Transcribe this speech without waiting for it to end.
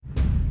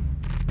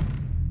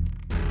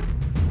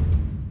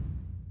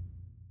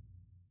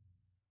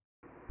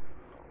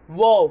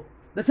Whoa,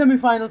 the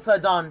semi-finals are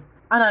done,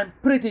 and I'm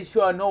pretty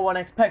sure no one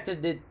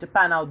expected it to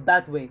pan out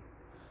that way.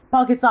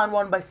 Pakistan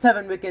won by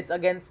 7 wickets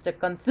against a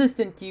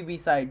consistent Kiwi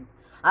side,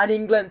 and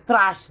England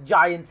thrashed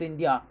giants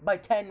India by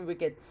 10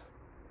 wickets.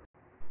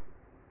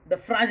 The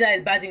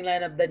fragile batting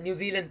lineup that New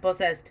Zealand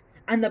possessed,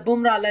 and the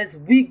Bumrah-less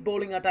weak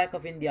bowling attack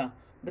of India,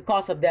 the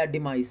cause of their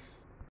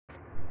demise.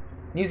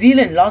 New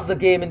Zealand lost the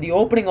game in the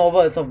opening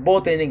overs of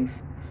both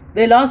innings.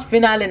 They lost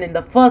Finn Allen in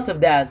the first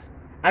of theirs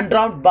and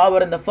dropped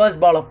Babar in the first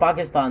ball of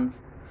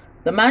Pakistan's.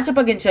 The matchup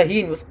against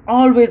Shaheen was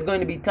always going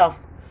to be tough,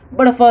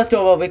 but a first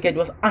over wicket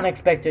was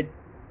unexpected.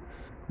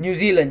 New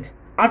Zealand,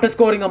 after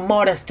scoring a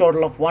modest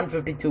total of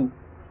 152,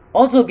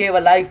 also gave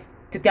a life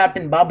to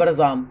captain Babar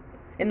Azam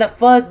in the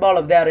first ball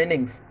of their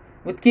innings,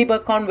 with keeper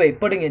Conway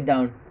putting it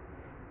down.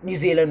 New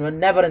Zealand were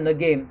never in the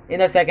game in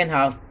the second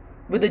half,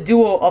 with the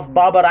duo of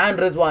Babar and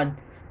Rizwan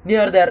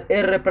near their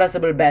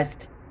irrepressible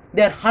best.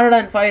 Their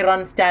 105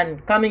 run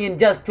stand coming in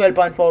just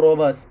 12.4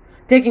 overs,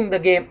 taking the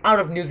game out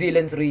of New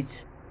Zealand's reach.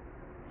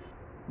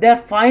 Their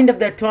find of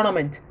their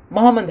tournament,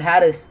 Mohammad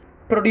Harris,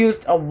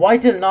 produced a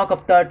vital knock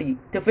of 30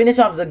 to finish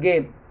off the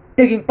game,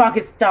 taking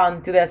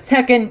Pakistan to their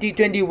second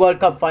T20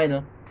 World Cup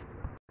Final.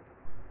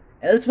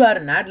 Elsewhere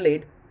in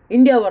Adelaide,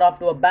 India were off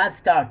to a bad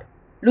start,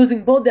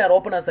 losing both their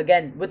openers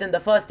again within the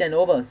first 10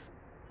 overs.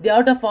 The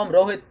out-of-form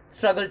Rohit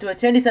struggled to a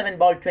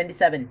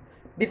 27-ball-27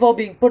 before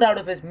being put out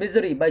of his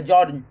misery by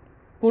Jordan,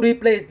 who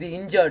replaced the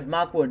injured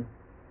Mark Wood.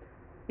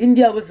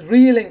 India was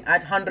reeling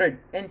at 100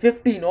 in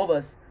 15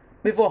 overs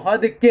before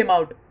Hardik came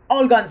out,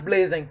 all guns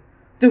blazing,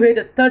 to hit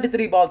a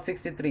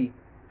 33-ball-63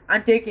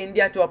 and take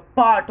India to a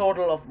par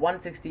total of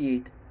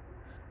 168.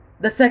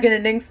 The second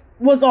innings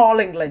was all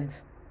England.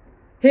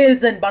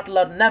 Hales and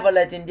Butler never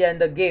let India in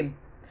the game,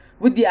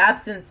 with the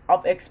absence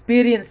of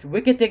experienced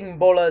wicket-taking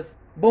bowlers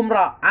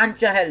Bumrah and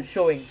Chahal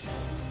showing.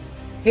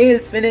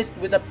 Hales finished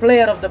with a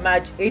player of the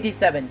match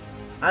 87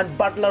 and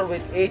Butler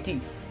with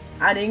 80,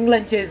 and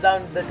England chased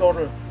down the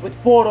total with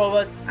 4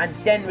 overs and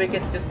 10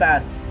 wickets to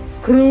spare,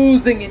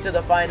 cruising into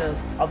the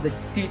finals of the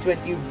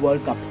T20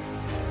 World Cup.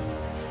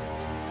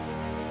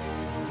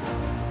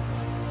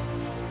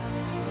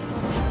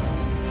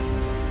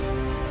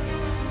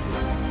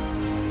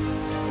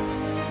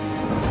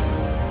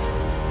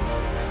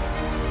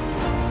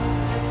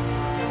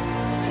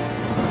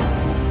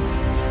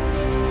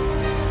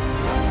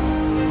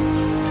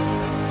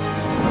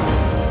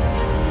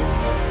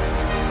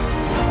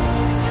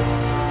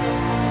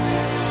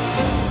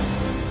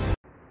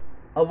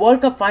 A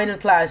World Cup final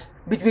clash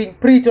between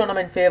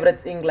pre-tournament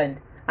favourites England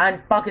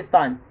and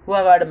Pakistan, who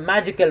have had a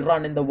magical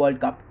run in the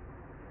World Cup.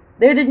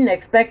 They didn't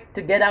expect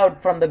to get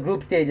out from the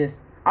group stages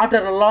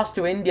after a loss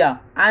to India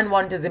and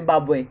one to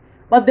Zimbabwe,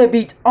 but they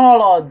beat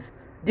all odds,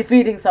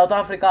 defeating South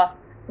Africa,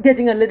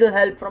 getting a little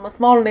help from a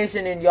small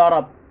nation in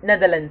Europe,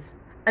 Netherlands,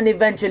 and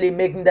eventually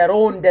making their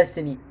own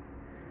destiny.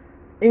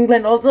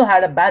 England also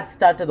had a bad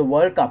start to the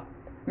World Cup,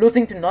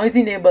 losing to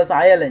noisy neighbours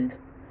Ireland,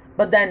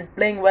 but then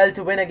playing well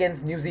to win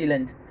against New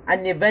Zealand,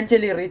 and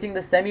eventually reaching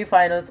the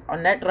semi-finals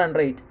on net run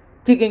rate,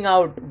 kicking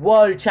out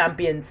world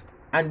champions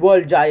and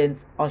world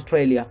giants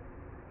Australia.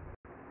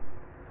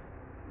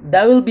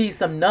 There will be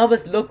some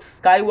nervous looks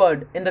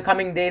skyward in the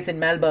coming days in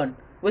Melbourne,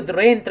 with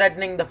rain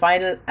threatening the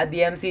final at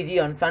the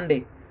MCG on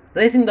Sunday,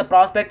 raising the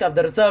prospect of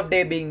the reserve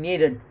day being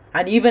needed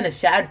and even a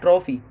shared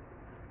trophy.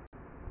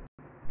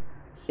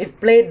 If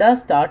play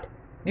does start,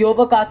 the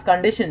overcast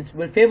conditions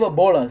will favour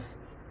bowlers.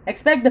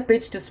 Expect the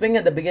pitch to swing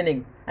at the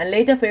beginning and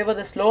later favour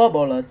the slower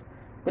bowlers,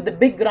 with the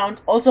big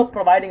grounds also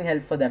providing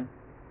help for them.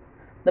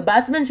 The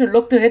batsmen should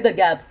look to hit the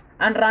gaps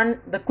and run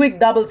the quick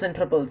doubles and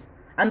triples,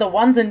 and the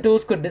ones and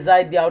twos could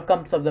decide the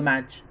outcomes of the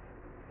match.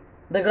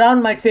 The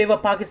ground might favour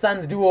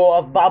Pakistan's duo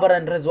of Babar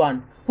and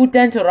Rizwan, who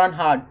tend to run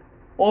hard,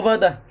 over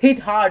the hit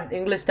hard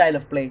English style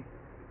of play.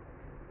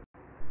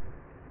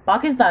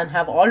 Pakistan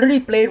have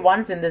already played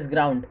once in this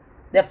ground,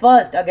 their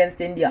first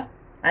against India,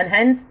 and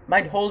hence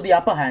might hold the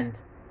upper hand.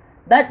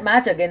 That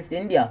match against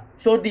India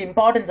showed the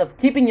importance of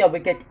keeping your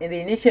wicket in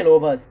the initial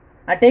overs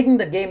and taking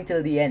the game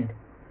till the end.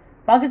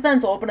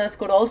 Pakistan's openers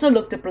could also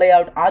look to play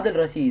out Adil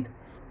Rashid,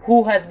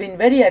 who has been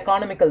very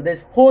economical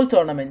this whole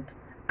tournament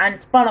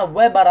and spun a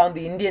web around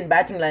the Indian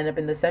batting lineup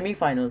in the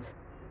semi-finals.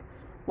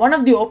 One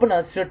of the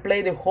openers should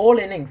play the whole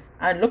innings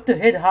and look to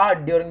hit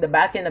hard during the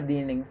back end of the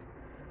innings.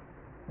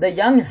 The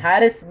young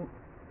Harris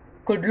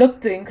could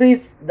look to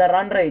increase the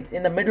run rate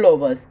in the middle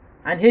overs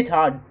and hit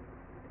hard.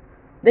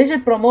 They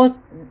should promote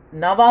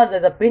Nawaz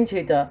as a pinch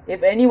hitter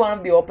if any one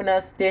of the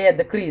openers stay at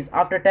the crease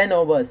after 10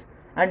 overs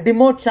and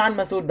demote Shan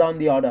Masood down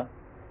the order.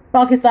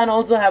 Pakistan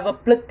also have a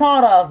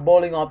plethora of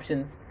bowling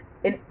options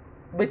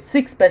with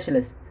 6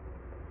 specialists.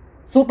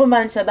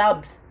 Superman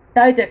Shadab's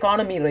tight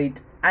economy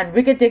rate and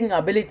wicket-taking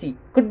ability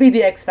could be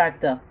the X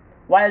factor,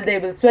 while they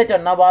will sweat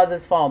on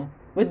Nawaz's form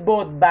with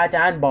both bat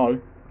and ball.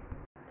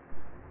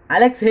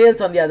 Alex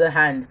Hales, on the other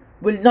hand,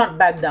 will not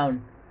back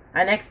down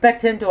and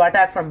expect him to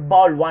attack from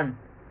ball 1.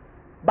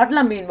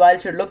 Butler meanwhile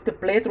should look to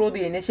play through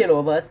the initial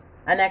overs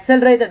and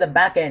accelerate at the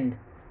back end,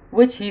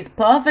 which he is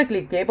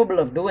perfectly capable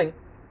of doing.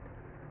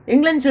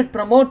 England should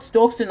promote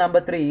Stokes to number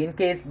 3 in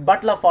case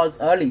Butler falls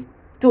early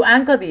to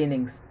anchor the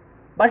innings,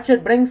 but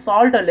should bring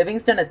Salt or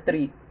Livingston at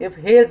 3 if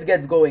Hales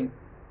gets going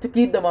to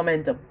keep the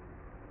momentum.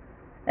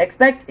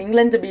 Expect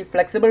England to be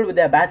flexible with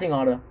their batting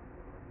order.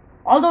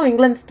 Although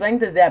England's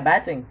strength is their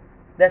batting,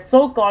 their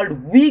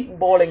so-called weak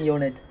bowling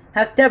unit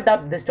has stepped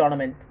up this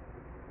tournament.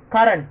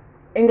 Curran,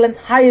 England's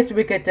highest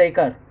wicket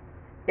taker,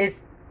 is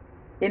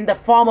in the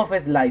form of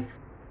his life,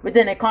 with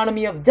an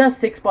economy of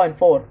just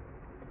 6.4.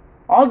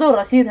 Although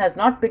Rashid has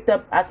not picked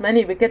up as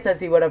many wickets as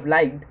he would have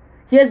liked,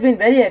 he has been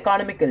very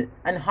economical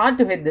and hard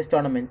to hit this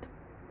tournament.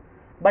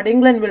 But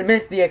England will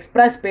miss the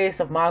express pace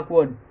of Mark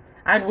Wood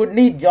and would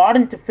need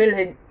Jordan to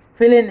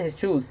fill in his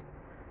shoes.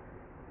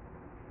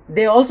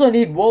 They also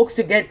need Vokes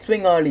to get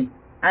swing early,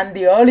 and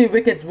the early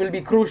wickets will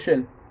be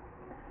crucial.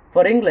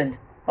 For England,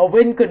 a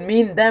win could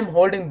mean them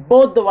holding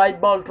both the white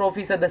ball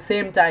trophies at the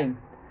same time.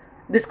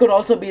 This could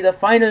also be the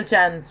final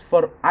chance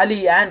for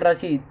Ali and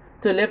Rashid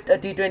to lift a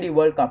T20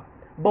 World Cup,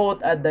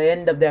 both at the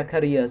end of their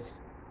careers.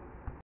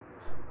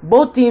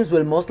 Both teams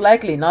will most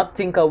likely not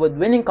tinker with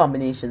winning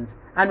combinations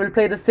and will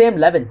play the same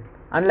 11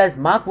 unless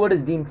Mark Wood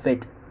is deemed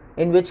fit,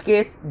 in which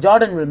case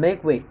Jordan will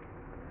make way.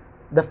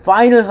 The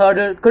final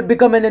hurdle could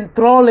become an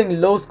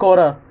enthralling low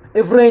scorer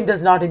if rain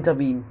does not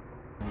intervene.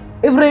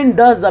 If rain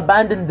does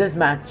abandon this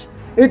match,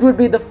 it would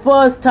be the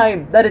first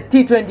time that a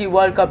T20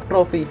 World Cup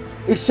trophy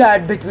is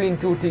shared between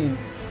two teams.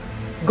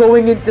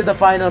 Going into the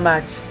final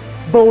match,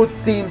 both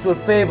teams will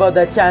favour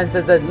their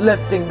chances at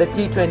lifting the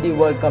T20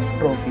 World Cup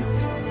trophy.